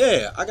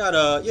 I got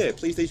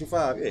PlayStation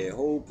 5,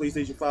 whole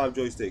PlayStation 5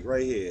 joystick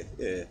right here,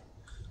 yeah,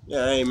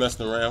 I ain't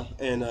messing around,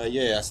 and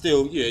yeah, I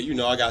still, you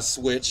know, I got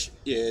Switch,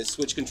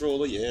 Switch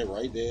controller,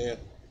 right there,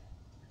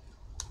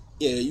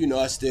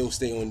 I still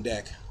stay on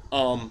deck,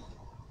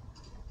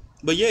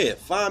 but yeah,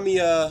 find me,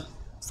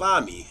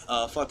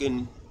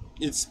 fucking,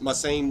 it's my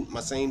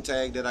same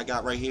tag that I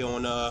got right here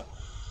on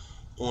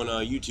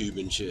YouTube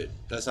and shit.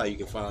 That's how you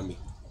can find me.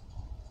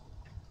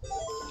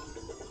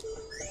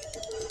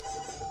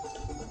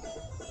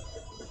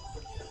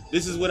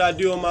 This is what I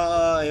do in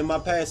my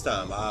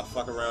pastime. I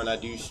fuck around. I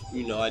do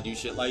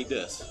shit like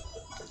this.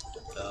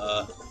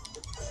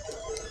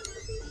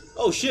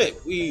 Oh shit.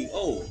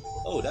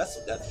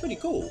 That's pretty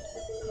cool.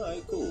 All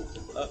right, cool.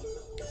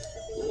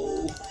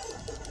 Whoa.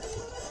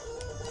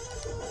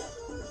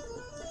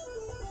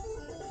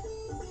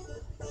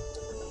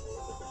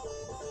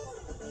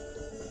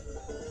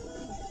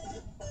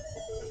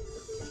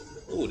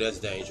 Ooh, that's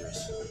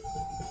dangerous.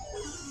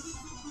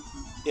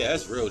 Yeah,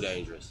 that's real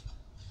dangerous.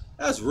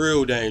 That's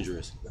real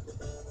dangerous.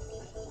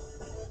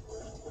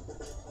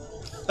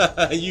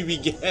 You be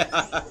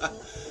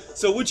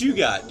So what you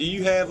got? Do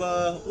you have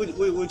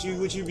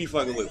what you be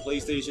fucking with?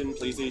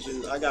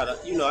 PlayStation? I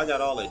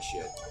got all that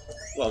shit.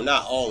 Well,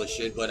 not all the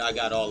shit, but I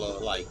got all the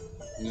like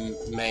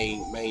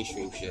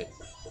mainstream shit.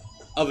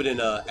 Other than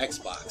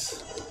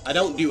Xbox. I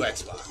don't do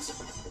Xbox.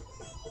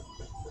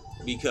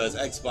 Because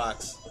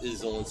Xbox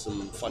is on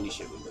some funny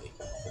shit with me.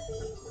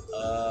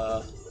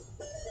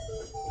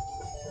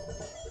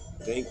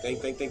 Think.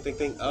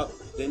 Up,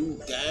 then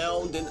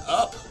down, then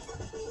up.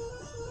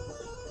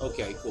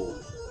 Okay, cool.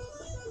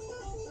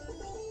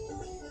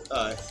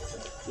 Alright.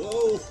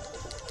 Whoa.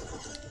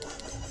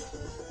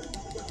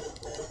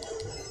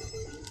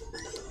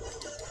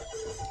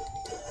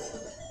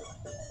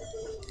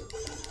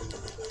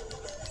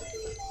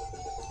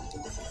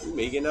 We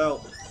making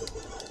out.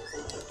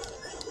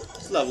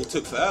 This level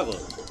took forever.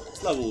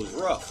 This level was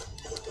rough.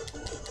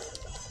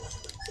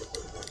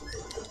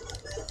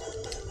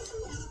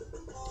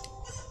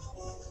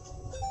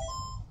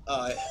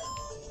 Alright.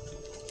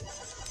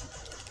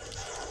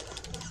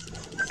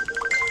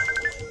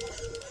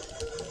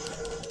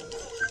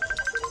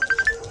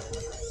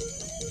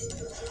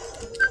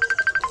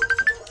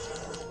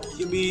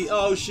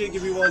 Oh shit,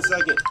 give me 1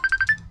 second.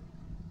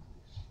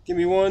 Give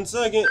me 1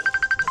 second.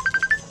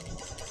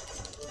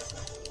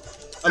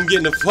 I'm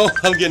getting a phone.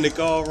 I'm getting a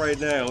call right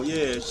now.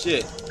 Yeah,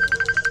 shit.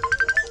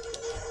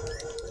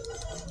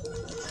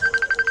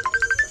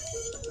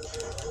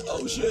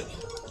 Oh shit.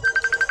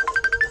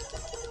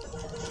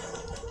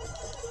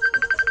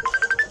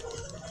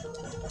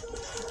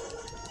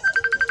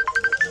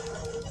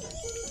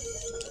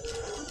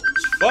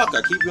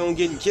 Fuck, I keep on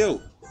getting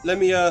killed. Let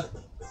me, yo,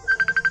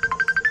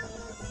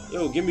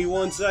 give me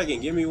 1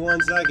 second. Give me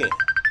 1 second.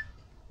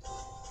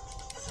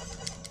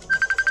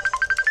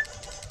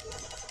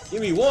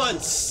 Give me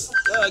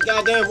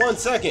goddamn 1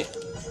 second.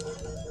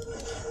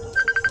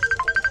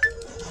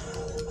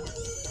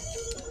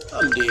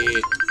 I'm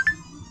dead.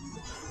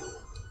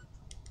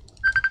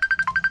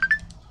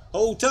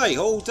 Hold tight,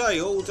 hold tight,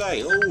 hold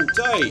tight, hold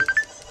tight.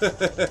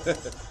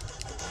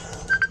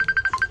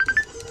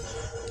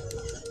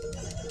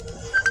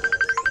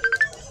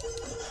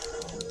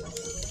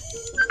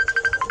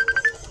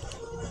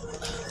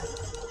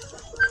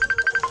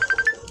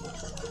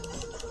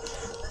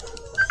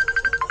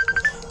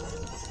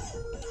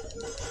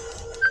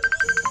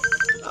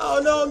 Oh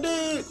no, I'm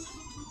dead.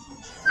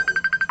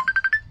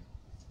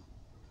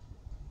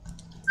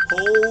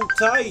 Hold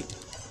tight.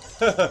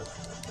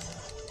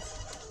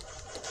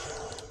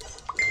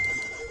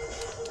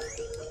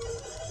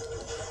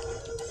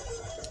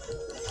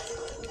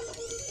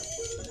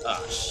 Ah,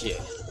 shit.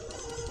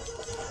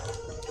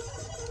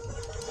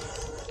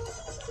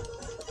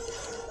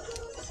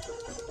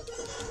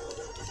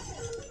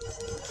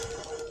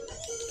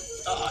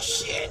 Oh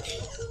shit.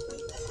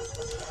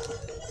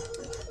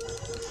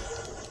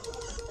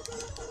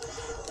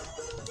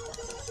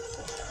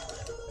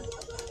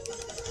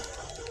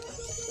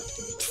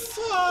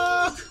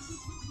 Fuck.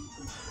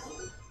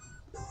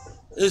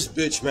 This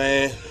bitch,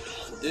 man.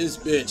 This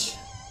bitch.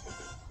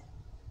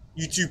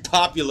 You too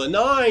popular.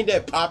 No, I ain't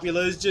that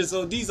popular. It's just,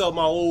 oh, these are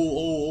my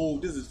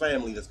old. This is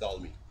family that's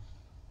calling me.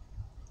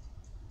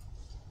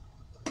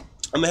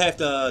 I'm gonna have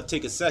to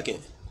take a second.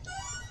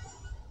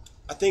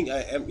 I think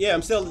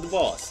I'm still the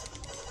boss.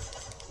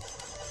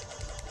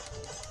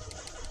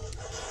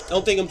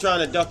 Don't think I'm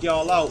trying to duck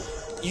y'all out.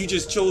 You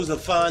just chose a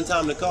fine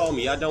time to call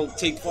me. I don't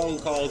take phone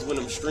calls when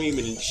I'm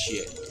streaming and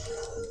shit.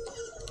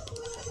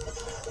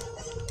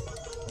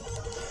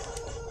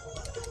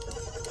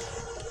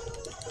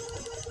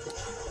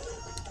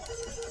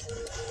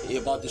 You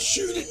about to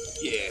shoot it?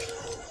 Yeah.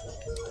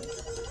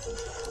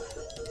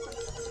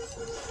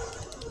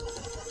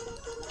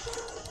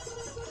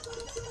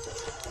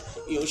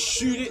 You'll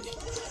shoot it.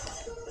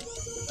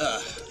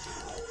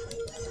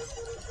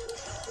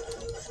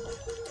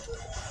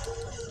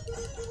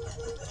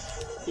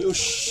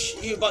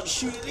 You about to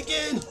shoot it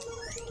again?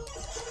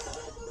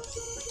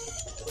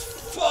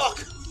 Fuck!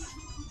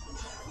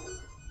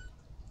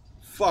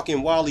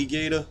 Fucking Wally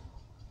Gator.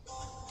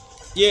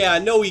 Yeah, I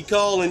know he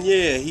calling.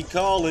 Yeah, he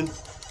calling.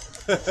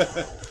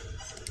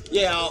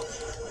 Yeah,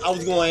 I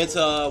was going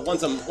to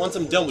once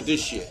I'm done with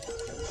this shit.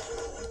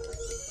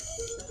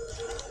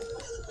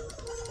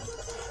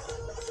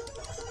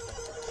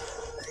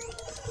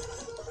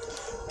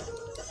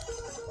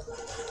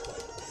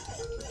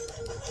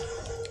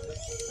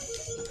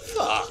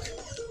 Fuck.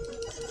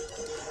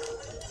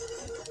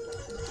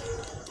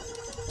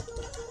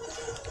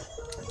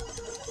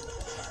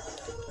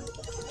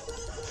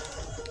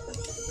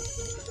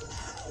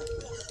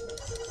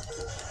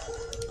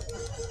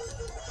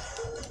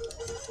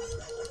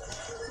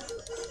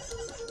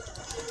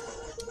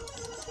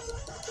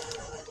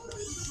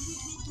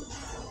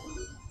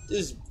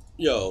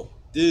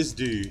 This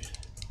dude.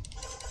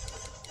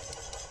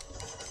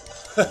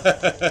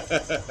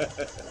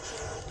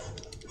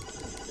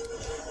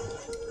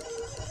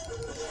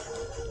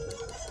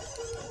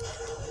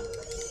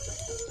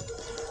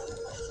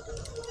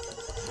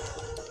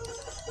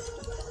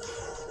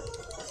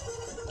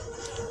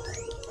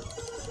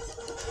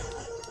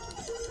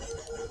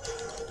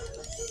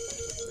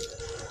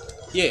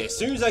 Yeah, as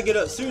soon as I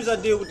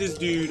deal with this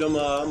dude, I'm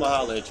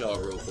holler at y'all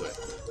real quick.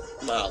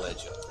 I'm holler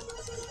at y'all.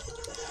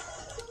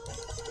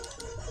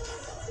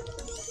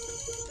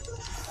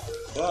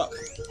 Fuck.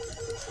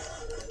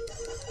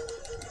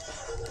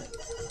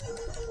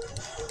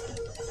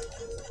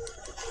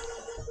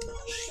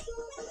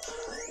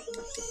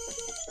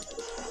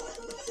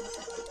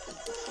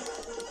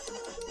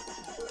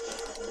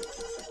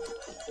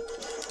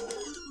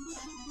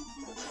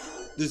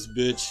 This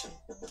bitch.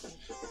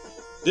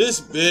 This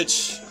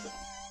bitch.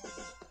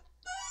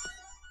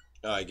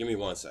 Alright, give me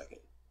 1 second.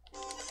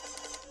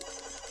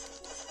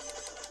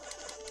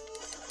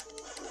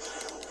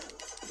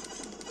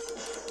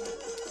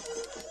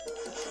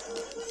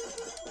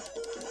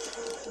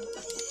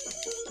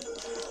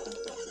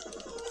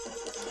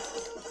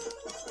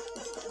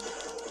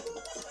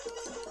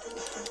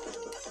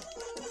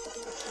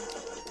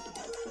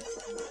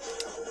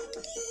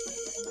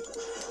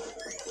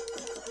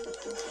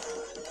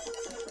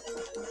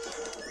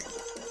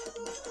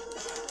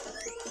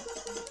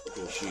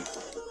 Shoot.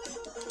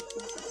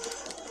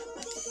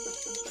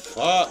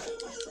 Fuck.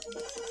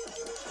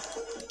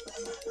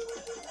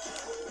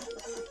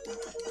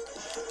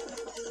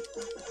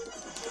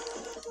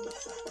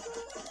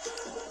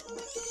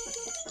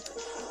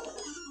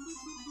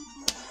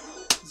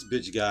 This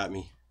bitch got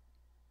me.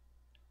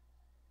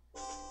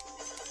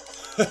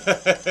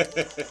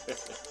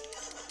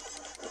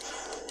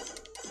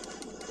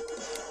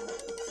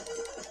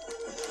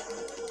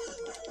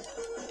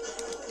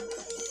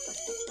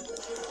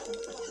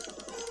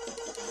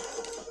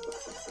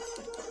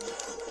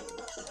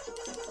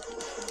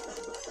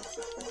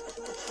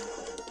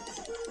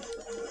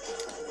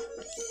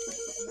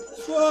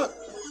 fuck?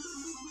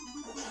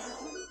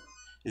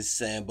 This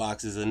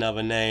sandbox is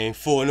another name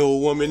for an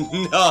old woman.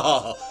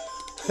 No.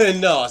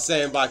 No,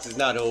 sandbox is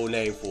not an old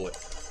name for it.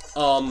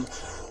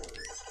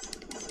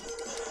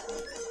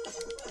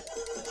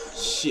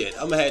 Shit,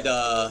 I'm gonna have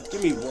to,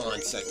 give me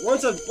 1 second.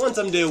 Once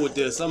I'm dealing with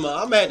this, I'm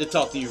gonna have to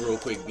talk to you real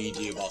quick,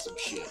 BG, about some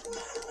shit.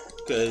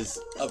 Cause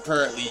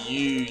apparently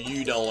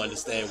you don't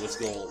understand what's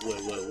going, what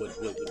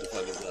the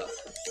fuck is up.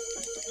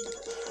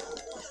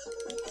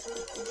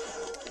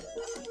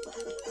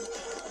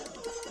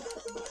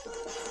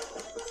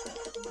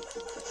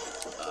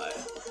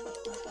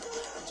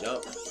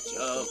 Jump.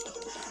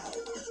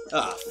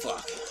 Ah,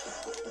 fuck.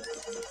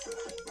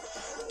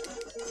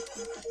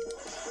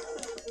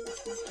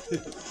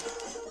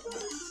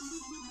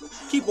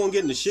 Keep on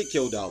getting the shit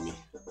killed out of me.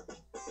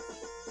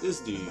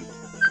 This dude.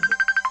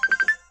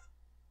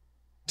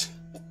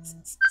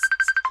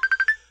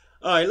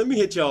 Alright, let me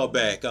hit y'all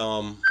back.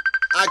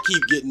 I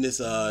keep getting this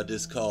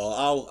this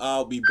call.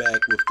 I'll be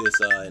back with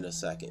this in a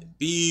second.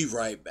 Be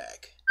right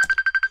back.